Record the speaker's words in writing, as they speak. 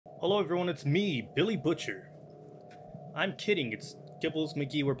Hello everyone, it's me, Billy Butcher. I'm kidding, it's Gibbles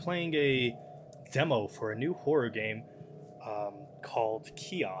McGee. We're playing a demo for a new horror game called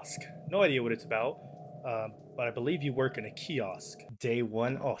Kiosk. No idea what it's about, but I believe you work in a kiosk. Day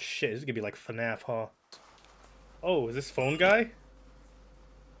one. Oh shit, this is gonna be like FNAF, huh? Oh, is this phone guy?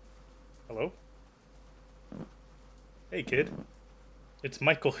 Hello? Hey kid. It's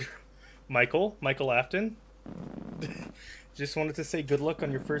Michael. Michael Afton. Just wanted to say good luck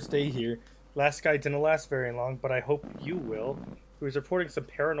on your first day here. Last guy didn't last very long, but I hope you will. He was reporting some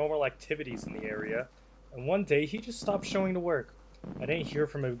paranormal activities in the area, and one day he just stopped showing to work. I didn't hear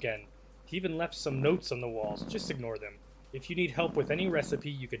from him again. He even left some notes on the walls. Just ignore them. If you need help with any recipe,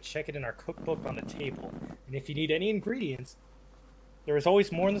 you can check it in our cookbook on the table. And if you need any ingredients, there is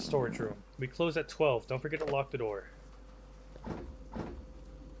always more in the storage room. We close at 12. Don't forget to lock the door.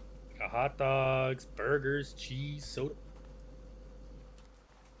 Got hot dogs, burgers, cheese, soda.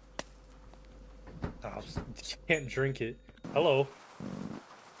 Oh, can't drink it. Hello.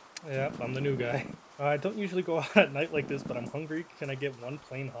 Yep, I'm the new guy. I don't usually go out at night like this, but I'm hungry. Can I get one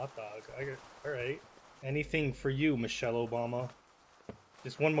plain hot dog? Alright. Anything for you, Michelle Obama.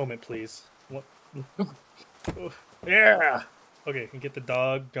 Just one moment, please. What? Yeah! Okay, and get the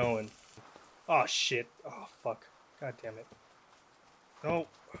dog going. Oh, shit. Oh, fuck. God damn it. Oh,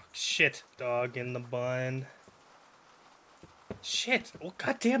 shit. Dog in the bun. Shit. Oh,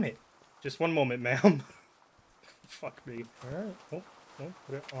 god damn it. Just one moment, ma'am. Fuck me. Alright. Oh,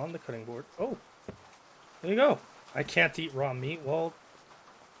 put it on the cutting board. Oh. There you go. I can't eat raw meat. Well,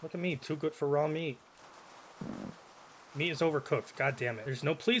 look at me. Too good for raw meat. Meat is overcooked. God damn it. There's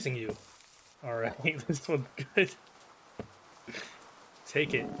no pleasing you. Alright. This one's good.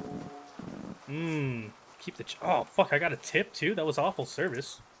 Take it. Mmm. Keep the... oh, fuck. I got a tip, too? That was awful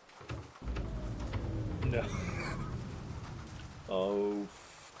service. No. Oh,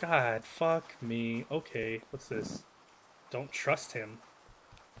 God, fuck me. Okay, what's this? Don't trust him.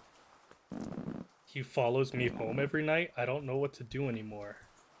 He follows me home every night. I don't know what to do anymore.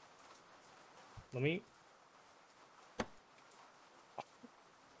 Let me...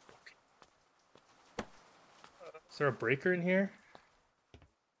 is there a breaker in here?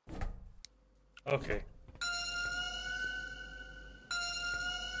 Okay.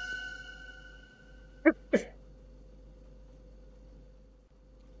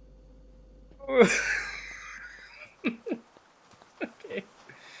 Okay.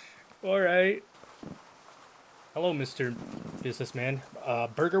 Alright. Hello, Mr. Businessman.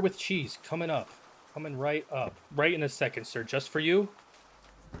 Burger with cheese. Coming up. Coming right up. Right in a second, sir. Just for you.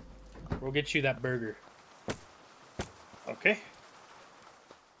 We'll get you that burger. Okay.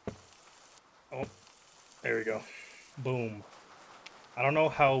 Oh. There we go. Boom. I don't know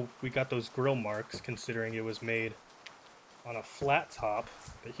how we got those grill marks, considering it was made on a flat top.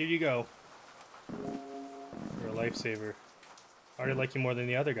 But here you go. You're a lifesaver. I already like you more than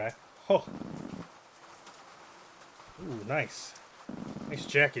the other guy. Oh. Ooh, nice. Nice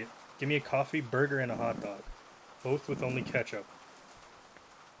jacket. Give me a coffee, burger, and a hot dog. Both with only ketchup.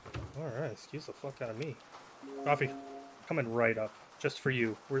 Alright, excuse the fuck out of me. Coffee. Coming right up. Just for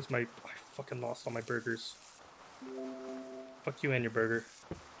you. Where's my... I fucking lost all my burgers. Fuck you and your burger.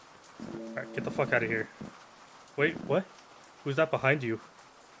 Alright, get the fuck out of here. Wait, what? Who's that behind you?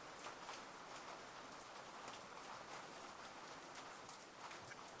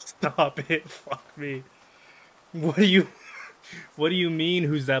 Stop it. Fuck me. What do you mean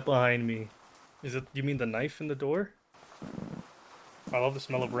who's that behind me? Is it, you mean the knife in the door? I love the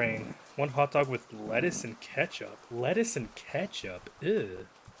smell of rain. One hot dog with lettuce and ketchup. Lettuce and ketchup. Ew.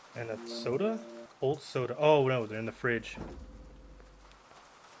 And a soda? Cold soda. Oh no, they're in the fridge.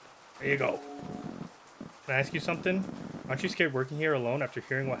 There you go. Can I ask you something? Aren't you scared working here alone after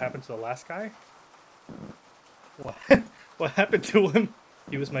hearing what happened to the last guy? What? What happened to him?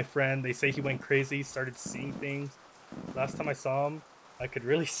 He was my friend. They say he went crazy, started seeing things. Last time I saw him, I could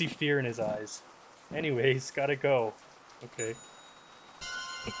really see fear in his eyes. Anyways, gotta go. Okay.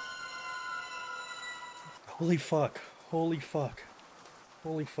 Holy fuck. Holy fuck.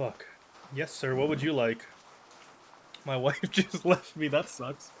 Holy fuck. Yes, sir. What would you like? My wife just left me. That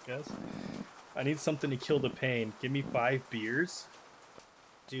sucks, I guess. I need something to kill the pain. Give me 5 beers?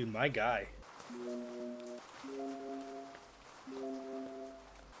 Dude, my guy.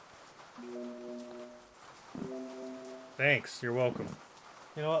 Thanks, you're welcome.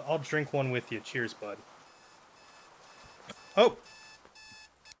 You know what? I'll drink one with you. Cheers, bud. Oh!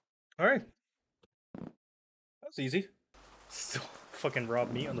 Alright. That was easy. Still fucking raw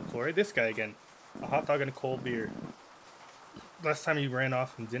meat on the floor. This guy again. A hot dog and a cold beer. Last time you ran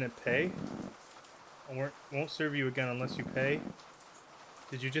off and didn't pay. I won't serve you again unless you pay.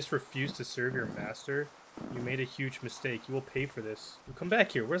 Did you just refuse to serve your master? You made a huge mistake. You will pay for this. You come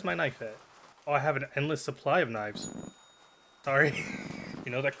back here. Where's my knife at? Oh, I have an endless supply of knives. Sorry.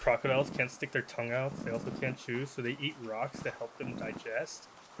 You know that crocodiles can't stick their tongue out? They also can't chew, so they eat rocks to help them digest.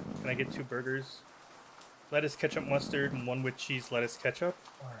 Can I get 2 burgers? Lettuce, ketchup, mustard, and 1 with cheese, lettuce, ketchup.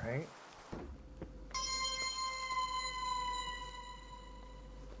 Alright.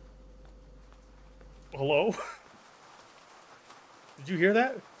 Hello? Did you hear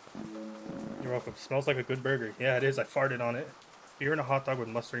that? You're welcome. Smells like a good burger. Yeah, it is. I farted on it. Beer and a hot dog with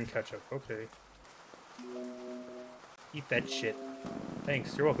mustard and ketchup. Okay. Eat that shit.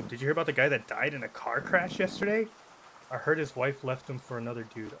 Thanks. You're welcome. Did you hear about the guy that died in a car crash yesterday? I heard his wife left him for another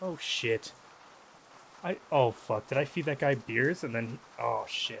dude. Oh, shit. Oh, fuck. Did I feed that guy beers and then... Oh,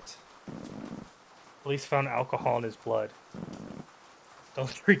 shit. Police found alcohol in his blood.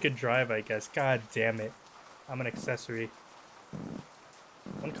 Don't drink and drive, I guess. God damn it. I'm an accessory.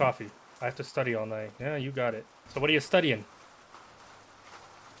 1 coffee. I have to study all night. Yeah, you got it. So what are you studying?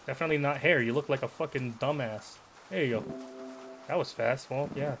 Definitely not hair. You look like a fucking dumbass. There you go. That was fast. Well,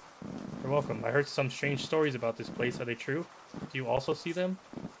 yeah. You're welcome. I heard some strange stories about this place. Are they true? Do you also see them?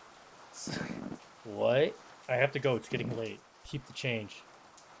 What? I have to go. It's getting late. Keep the change.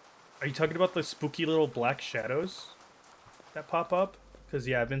 Are you talking about the spooky little black shadows that pop up? Because,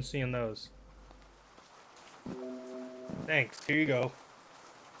 yeah, I've been seeing those. Thanks. Here you go.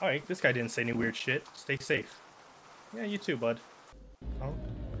 Alright, this guy didn't say any weird shit. Stay safe. Yeah, you too, bud. Oh.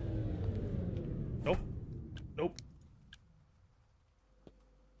 Nope. Nope.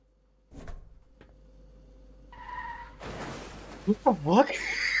 What the fuck?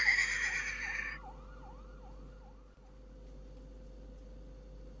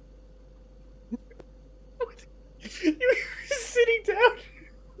 You were sitting down.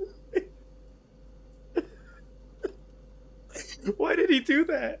 Why did he do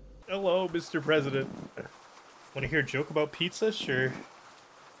that? Hello, Mr. President. Want to hear a joke about pizza? Sure.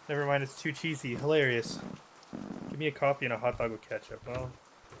 Never mind, it's too cheesy. Hilarious. Give me a coffee and a hot dog with ketchup. Well,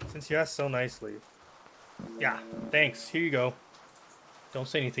 since you asked so nicely. Yeah, thanks. Here you go. Don't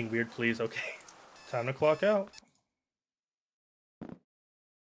say anything weird, please, okay? Time to clock out.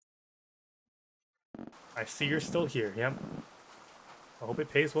 I see you're still here, yep. I hope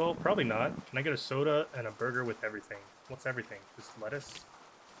it pays well. Probably not. Can I get a soda and a burger with everything? What's everything? Just lettuce?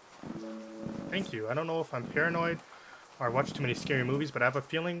 Thank you. I don't know if I'm paranoid or I watch too many scary movies, but I have a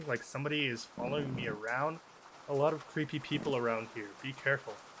feeling like somebody is following me around. A lot of creepy people around here. Be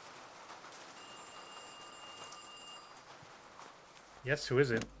careful. Yes, who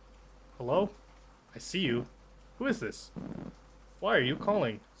is it? Hello? I see you. Who is this? Why are you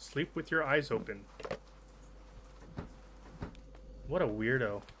calling? Sleep with your eyes open. What a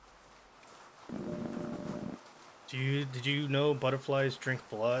weirdo. Did you know butterflies drink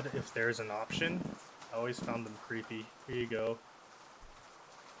blood if there's an option? I always found them creepy. Here you go.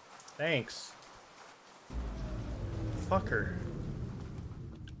 Thanks. Fucker.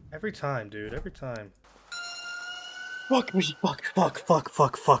 Every time, dude. Every time. Fuck me. Fuck. Fuck. Fuck.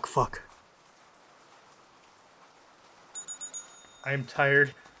 Fuck. Fuck. Fuck. I am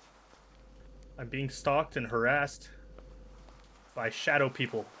tired. I'm being stalked and harassed by shadow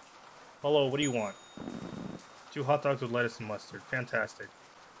people. Hello, what do you want? 2 hot dogs with lettuce and mustard. Fantastic.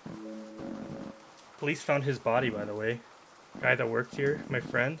 Police found his body, by the way. Guy that worked here, my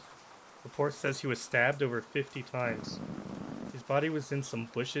friend. Report says he was stabbed over 50 times. His body was in some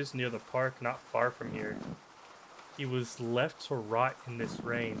bushes near the park not far from here. He was left to rot in this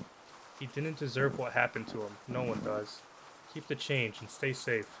rain. He didn't deserve what happened to him. No one does. Keep the change and stay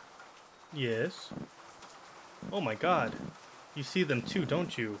safe. Yes? Oh my god. You see them too,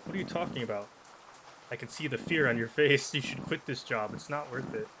 don't you? What are you talking about? I can see the fear on your face. You should quit this job. It's not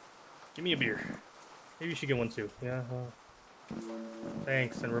worth it. Give me a beer. Maybe you should get one too. Yeah.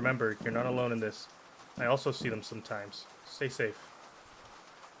 Thanks, and remember, you're not alone in this. I also see them sometimes. Stay safe.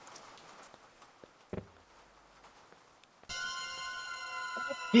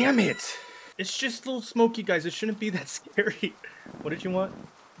 Damn it! It's just little smoky guys. It shouldn't be that scary. What did you want?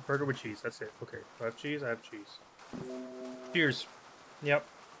 Burger with cheese. That's it. Okay. I have cheese. I have cheese. Cheers. Yep.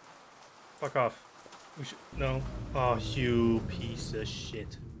 Fuck off. We should... No. Oh, you piece of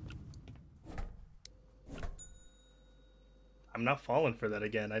shit. I'm not falling for that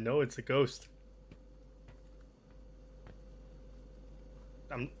again. I know it's a ghost.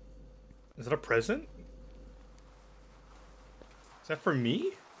 Is that a present? Is that for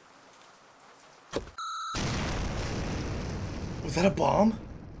me? Was that a bomb?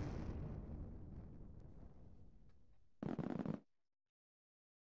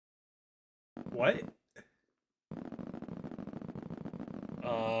 What?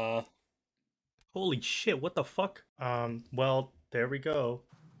 Holy shit, what the fuck? Well, there we go.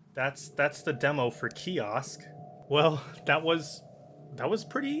 That's the demo for Kiosk. Well, that was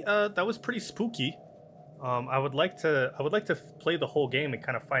pretty spooky. I would like to play the whole game and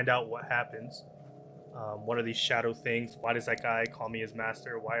kind of find out what happens. What are these shadow things? Why does that guy call me his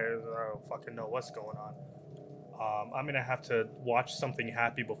master? I don't fucking know what's going on. I'm gonna have to watch something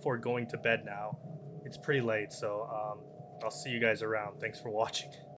happy before going to bed now. It's pretty late, so I'll see you guys around. Thanks for watching.